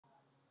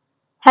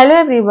Hello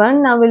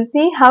everyone, now we'll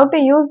see how to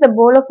use the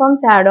BoloForms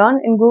add-on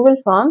in Google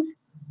Forms.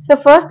 So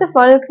first of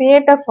all,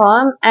 create a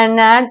form and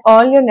add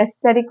all your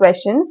necessary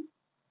questions,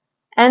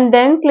 and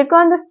then click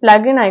on this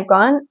plugin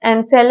icon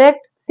and select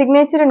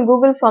Signature in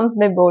Google Forms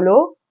by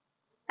Bolo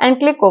and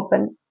click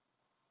open.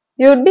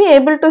 You would be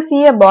able to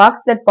see a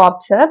box that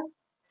pops up.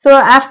 So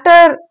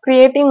after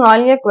creating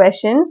all your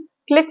questions,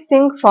 click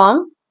Sync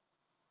Form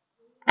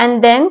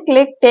and then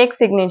click Take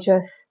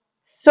Signatures.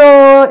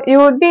 So you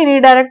would be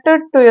redirected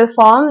to your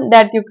form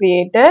that you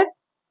created.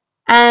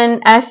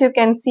 And as you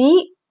can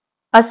see,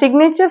 a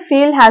signature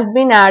field has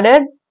been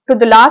added to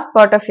the last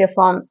part of your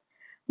form.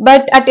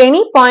 But at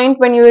any point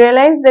when you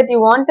realize that you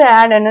want to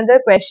add another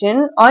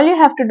question, all you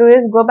have to do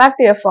is go back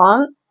to your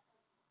form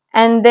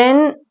and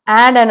then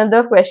add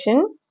another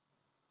question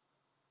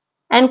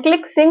and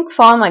click sync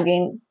form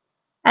again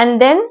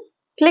and then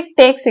click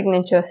take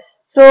signatures.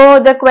 So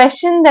the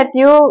question that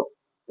you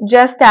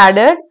just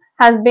added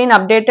has been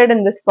updated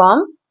in this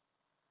form.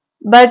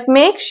 But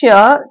make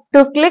sure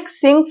to click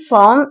sync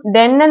form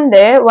then and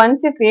there once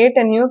you create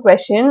a new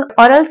question,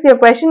 or else your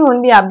question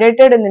won't be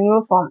updated in the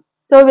new form.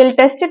 So we'll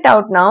test it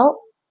out now.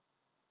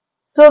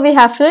 So we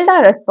have filled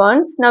our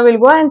response. Now we'll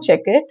go and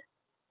check it.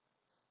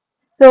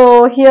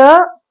 So here,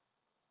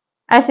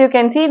 as you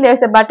can see,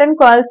 there's a button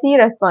called See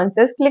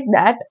Responses. Click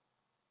that.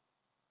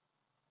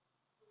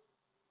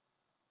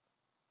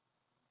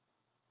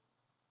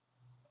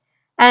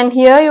 And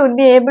here you would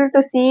be able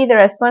to see the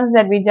response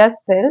that we just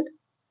filled.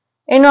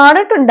 In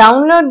order to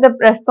download the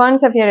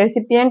response of your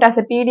recipient as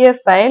a PDF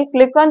file,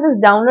 click on this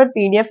download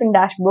PDF in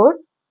dashboard.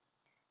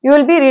 You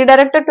will be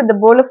redirected to the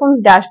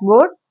BoloForms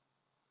dashboard,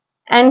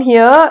 and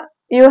here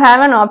you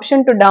have an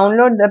option to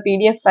download the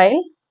PDF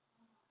file.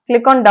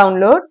 Click on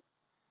download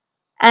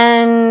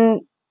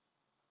and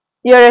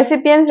your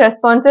recipient's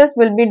responses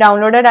will be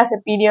downloaded as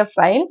a PDF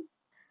file.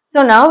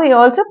 So now we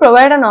also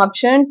provide an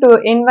option to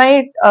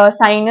invite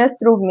signers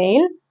through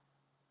mail.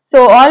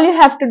 So all you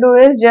have to do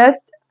is just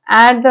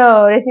add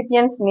the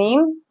recipient's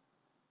name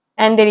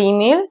and their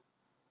email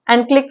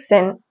and click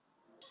send.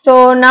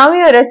 So now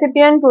your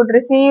recipient would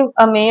receive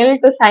a mail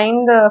to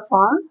sign the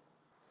form.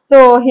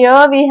 So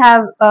here we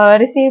have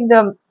received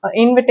the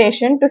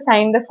invitation to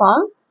sign the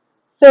form.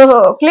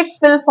 So click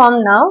fill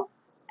form now,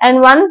 and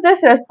once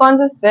this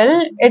response is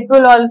filled, it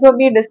will also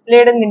be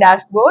displayed in the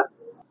dashboard.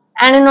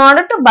 And in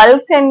order to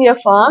bulk send your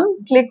form,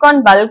 click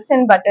on bulk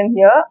send button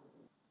here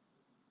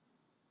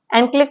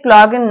and click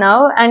login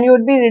now, and you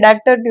would be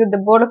redirected to the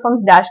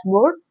BoloForms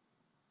dashboard.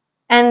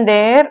 And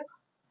there,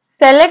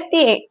 select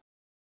the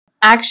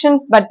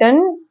actions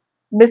button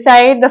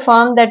beside the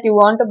form that you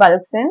want to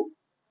bulk send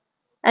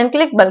and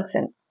click bulk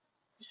send.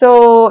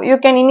 So you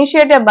can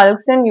initiate a bulk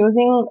send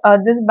using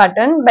this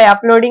button by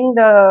uploading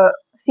the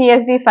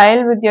CSV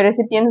file with your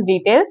recipient's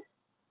details.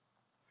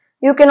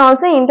 You can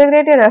also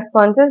integrate your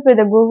responses with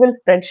a Google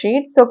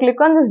spreadsheet. So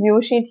click on this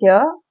view sheet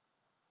here.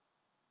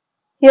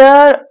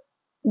 Here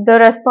the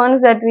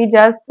response that we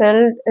just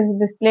filled is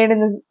displayed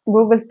in this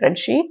Google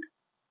spreadsheet.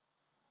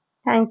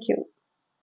 Thank you.